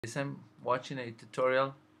I'm watching a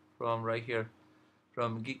tutorial from right here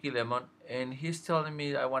from Geeky Lemon, and he's telling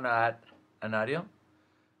me I want to add an audio,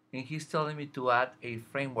 and he's telling me to add a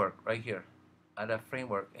framework right here, add a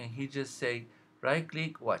framework, and he just say right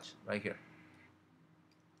click, watch right here.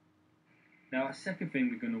 Now, a second thing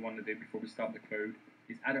we're going to want to do before we start the code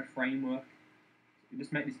is add a framework. So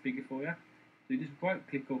just make this bigger for you. So you just right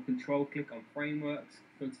click or control click on frameworks,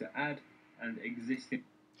 filter add and existing.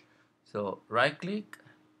 So right click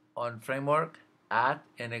on framework, add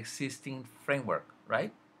an existing framework,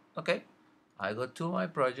 right? Okay, I go to my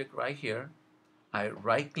project right here, I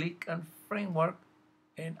right click on framework,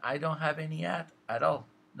 and I don't have any add at all,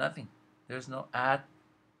 nothing. There's no add.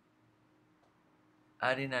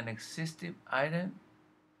 Adding an existing item,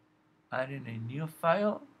 adding a new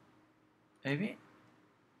file, maybe?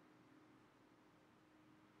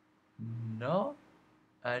 No.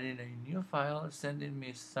 Adding a new file, sending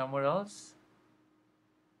me somewhere else?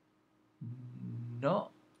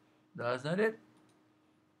 No, that's not it.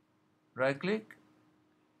 Right click.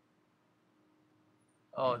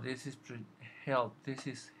 Oh, this is help. This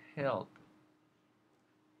is help.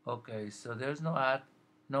 Okay, so there's no add,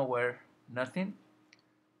 nowhere, nothing.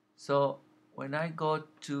 So when I go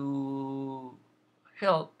to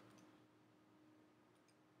help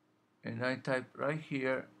and I type right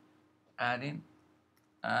here, add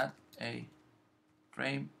a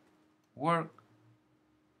framework,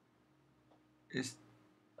 is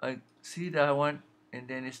I see that one, and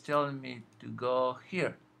then it's telling me to go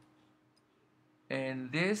here,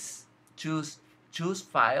 and this choose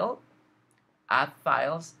file, add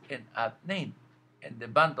files, and add name, and the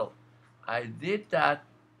bundle. I did that.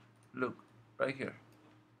 Look right here.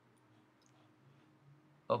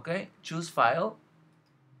 Okay, choose file,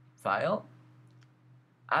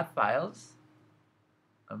 add files.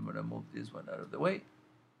 I'm gonna move this one out of the way.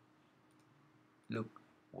 Look,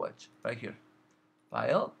 watch right here.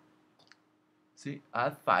 File. See,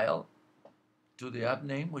 add file to the app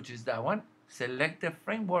name, which is that one. Select the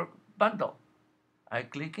framework bundle. I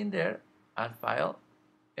click in there, add file,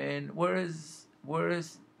 and where is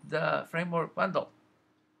the framework bundle?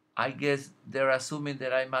 I guess they're assuming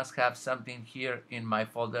that I must have something here in my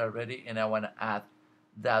folder already, and I want to add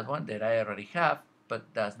that one that I already have,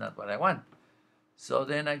 but that's not what I want. So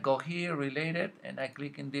then I go here, related, and I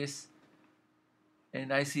click in this,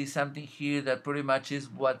 and I see something here that pretty much is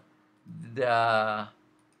what the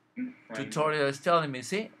tutorial is telling me.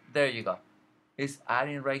 See, there you go. It's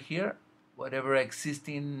adding right here whatever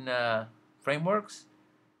existing frameworks,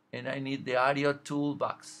 and I need the audio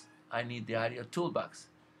toolbox.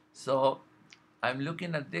 So I'm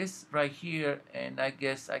looking at this right here, and I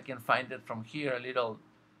guess I can find it from here, a little,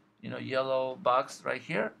 yellow box right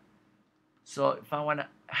here. So if I want to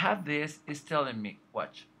have this, it's telling me,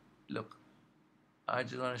 watch, look. I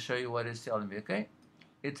just want to show you what it's telling me, okay?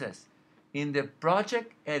 It says, in the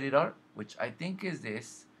project editor, which I think is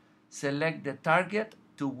this, select the target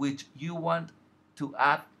to which you want to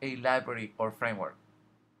add a library or framework.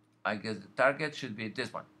 I guess the target should be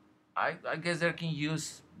this one. I guess they can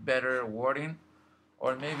use better wording,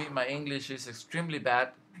 or maybe my English is extremely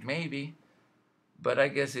bad, maybe, but I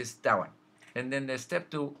guess it's that one. And then the step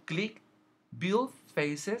 2, click build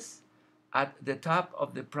faces at the top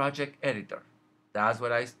of the project editor. That's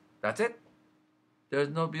it. There's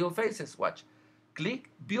no build faces. Watch. Click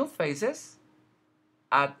build faces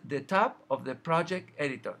at the top of the project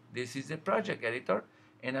editor. This is the project editor,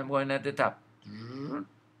 and I'm going at the top.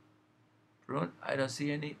 I don't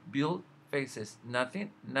see any build faces.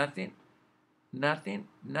 Nothing. Have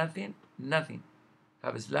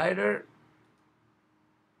a slider.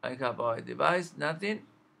 I have a device. Nothing.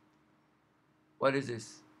 What is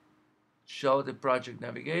this? Show the project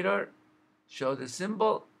navigator. Show the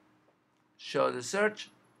symbol. Show the search.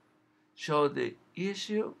 Show the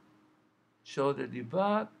issue. Show the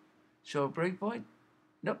debug. Show breakpoint.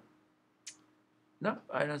 Nope.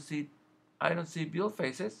 I don't see build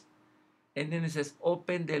faces. And then it says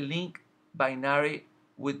open the link binary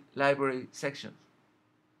with library sections.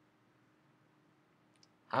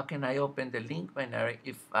 How can I open the link binary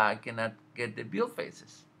if I cannot get the build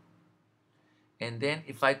faces? And then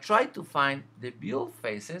if I try to find the build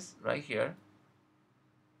faces right here,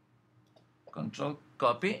 control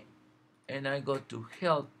copy, and I go to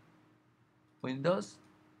help, Windows,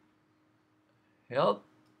 help,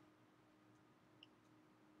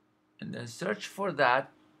 and then search for that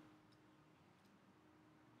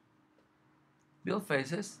build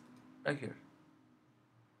faces right here.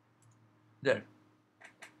 There.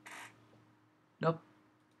 Nope.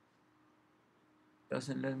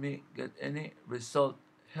 Doesn't let me get any result.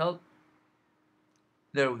 Help.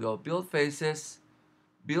 There we go. Build faces.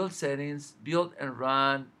 Build settings, build and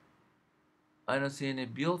run. I don't see any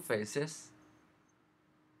build phases.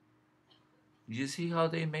 You see how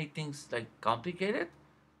they make things like complicated?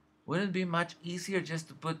 Wouldn't it be much easier just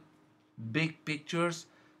to put big pictures?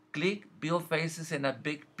 Click build faces and a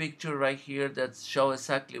big picture right here that show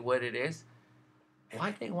exactly what it is.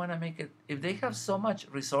 Why they want to make it? If they have so much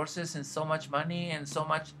resources and so much money and so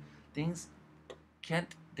much things,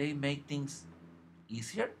 can't they make things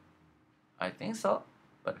easier? I think so.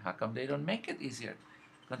 But how come they don't make it easier?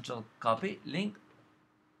 Control copy, link,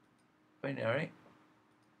 binary,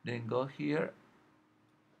 then go here,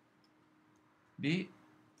 B,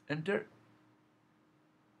 enter.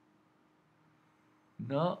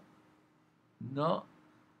 No, no,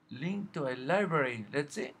 link to a library.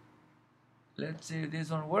 Let's see. Let's see if this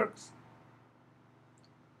one works.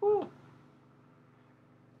 Woo.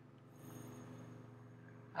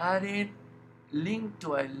 Adding link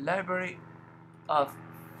to a library of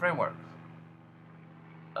frameworks.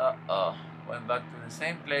 Uh-oh, went back to the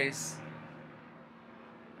same place.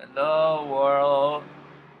 Hello world.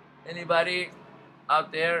 Anybody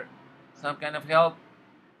out there? Some kind of help?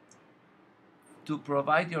 To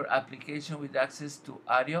provide your application with access to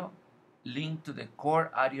audio, link to the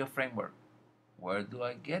core audio framework. Where do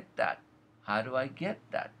I get that? How do I get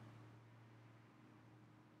that?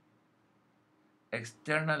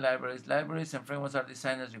 External libraries. Libraries and frameworks are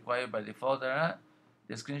designed as required by default.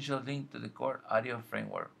 The screenshot link to the core audio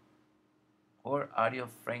framework. Core audio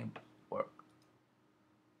framework.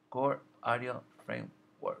 Core audio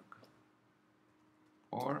framework.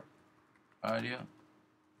 Core audio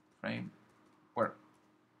framework.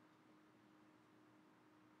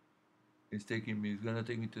 It's gonna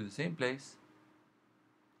take me to the same place.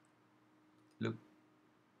 Look.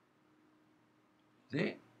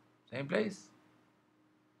 See? Same place.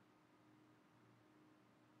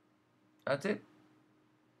 That's it.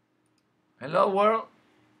 Hello world.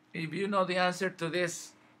 If you know the answer to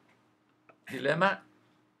this dilemma,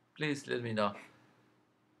 please let me know.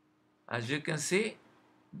 As you can see,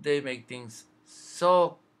 they make things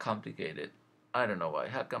so complicated. I don't know why.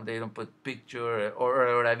 How come they don't put picture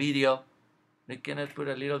or a video? They cannot put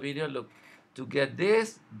a little video. Look, to get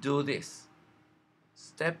this, do this.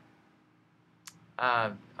 Step.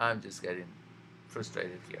 I'm just getting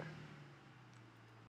frustrated here.